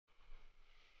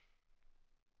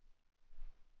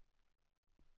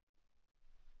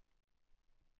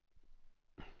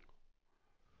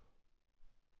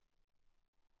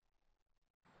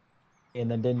And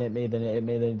then didn't hit me, then it hit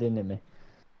me, then it didn't hit me.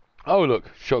 Oh look,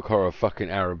 shock horror, fucking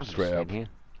Arab straight up. Here.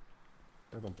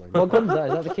 I don't blame What you. gun's that?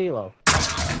 Is that the kilo?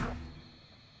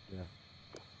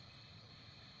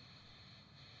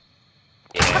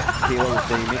 Yeah. Kilo's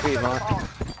seen me, please, Mark.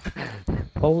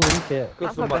 Holy shit.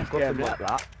 Got some back, got some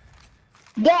back.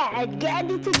 Dad, get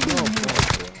it to do.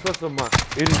 Got some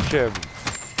back. In Chev.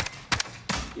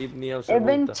 Ibni Ibn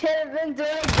Yasamuta. Chevin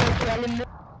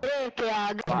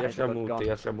Yasamuta,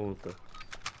 Yasamuta.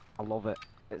 I love it.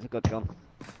 It's a good gun.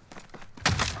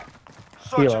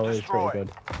 Search Kilo and is destroy. pretty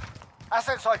good.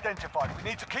 Assets identified. We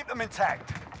need to keep them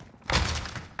intact.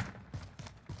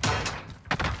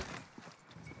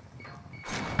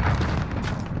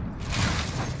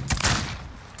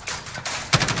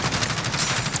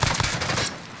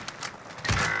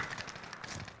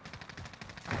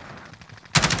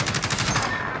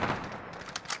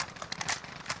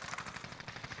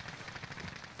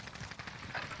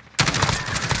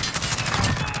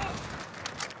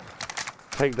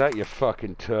 Take that, you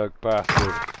fucking Turk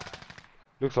bastard.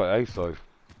 Looks like A-side.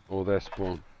 Or their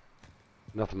spawn.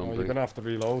 Nothing Oh, on you're B. gonna have to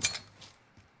reload.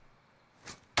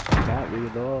 Can't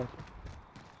reload.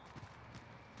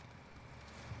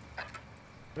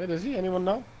 Where is he? Anyone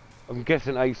know? I'm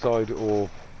guessing A-side or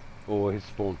his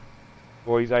spawn.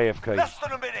 Or he's AFK. Less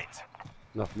than a minute.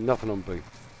 Nothing on B.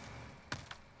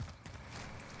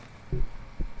 You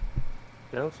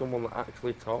know, someone that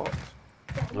actually talks.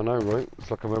 I know, right? It's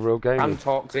like I'm a real gamer. And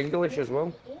talks English as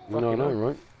well. I know,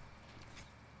 right?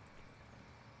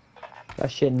 That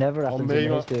shit never On happens me, in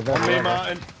the history of on me, ever.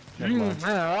 Martin.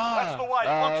 That's the way.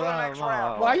 On to the next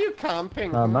round. Why are you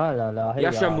camping? No, no, no, no.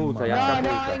 Yasamuta, No,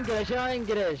 Yasamuta. no English, no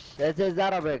English. It is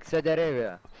Arabic, Saudi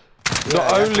Arabia.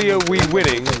 Not only are we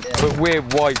winning, but we're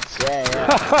white. Yeah,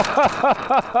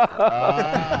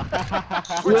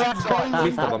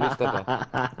 Mustafa,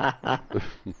 Mustafa.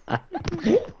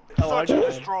 Search and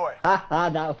destroy.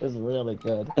 That was really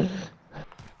good.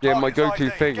 Yeah, my go-to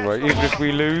thing, right? Even if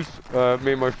we lose,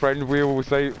 me and my friend, we always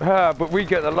say, "Ha!" But we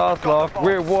get the last laugh.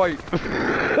 We're white.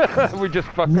 We just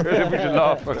fucking, we just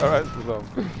laugh at our asses off.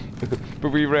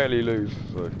 But we rarely lose.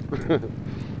 So.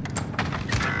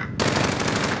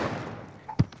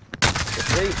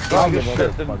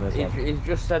 He's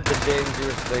just said the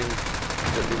dangerous thing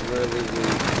that we really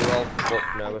lose. We're all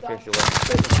fucked now officially.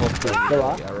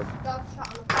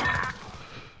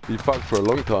 We fucked for a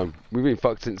long time. We've been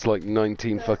fucked since like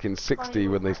 1960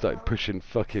 when they started pushing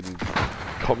fucking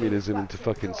communism into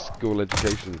fucking school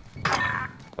education.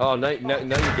 Oh, now you're getting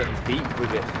deep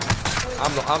with it.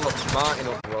 I'm not smart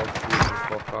enough to all squeeze the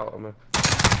fuck out of me.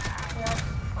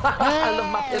 I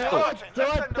love my pistol.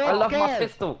 I love my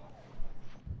pistol.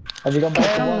 Have you gone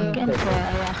back to one?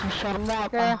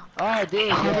 Oh, dude,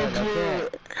 yeah, that's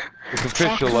it. It's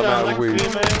official, I'm out of weed.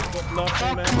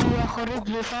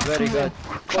 Very good.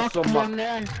 Got some back.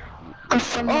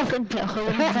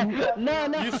 No,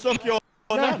 no. You suck your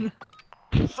nut.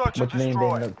 Search What and do you mean being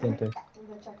destroy. looked into?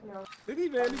 Did he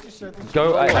really just say this?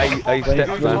 Go a step, Wait, man. you say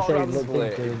looked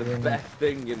Translate into is the it, best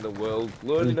thing in the world.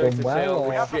 Learning You've how done to say well, all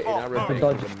or- this shit in For Arabic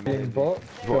dodge is in amazing. book?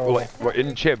 What, in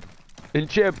Chib? In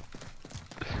Chib!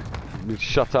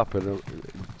 Shut up, and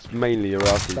it's mainly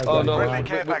Iraqi. Like- Oh no, Friendly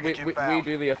care package we inbound.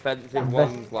 do the offensive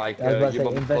ones like I was about to your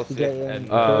say, mum's pussy investigating and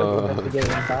good,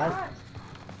 investigating bad.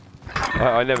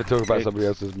 I never talk about somebody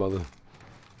else's mother.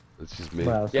 It's just me.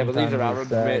 Well, Yeah, but these are sometimes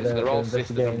Arabs, it's, mate, so they're all the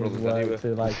sisters and investigating brothers work anyway.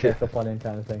 to like check up on him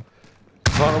kind of thing.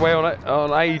 Can't away on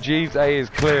AEGs, A is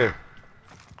clear.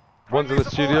 One's in the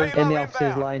studio. In the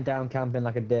offices, lying down, camping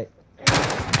like a dick.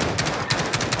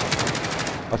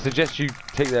 I suggest you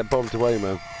take that bomb away,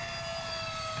 man.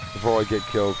 Before I get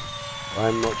killed.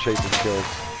 I'm not chasing kills.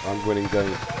 I'm winning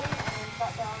games.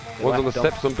 One's on the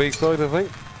steps on B side, I think.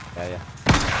 Yeah,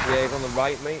 he's on the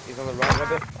right, mate. He's on the right,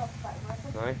 Rebbe.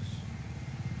 Nice.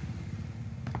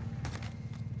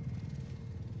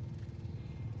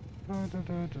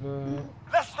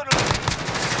 Less than a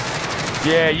minute.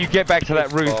 Yeah, you get back to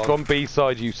that roof It's on B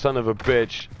side, you son of a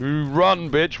bitch. Run,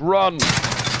 bitch, run!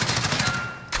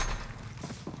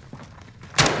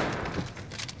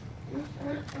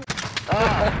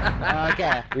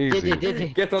 Okay. Easy. Did he?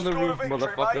 Get on the Score a roof, victory,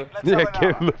 motherfucker. mate. Let's Yeah, have get on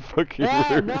another. the fucking No,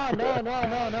 roof.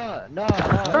 no.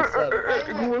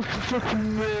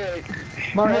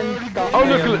 Oh,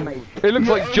 look, it looks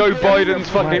like Joe Biden's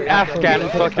fucking Afghan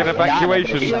fucking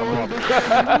evacuation. Mustafa.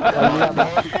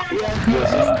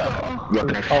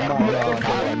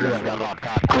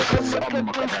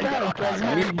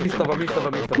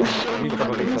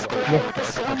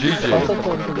 GG. Also,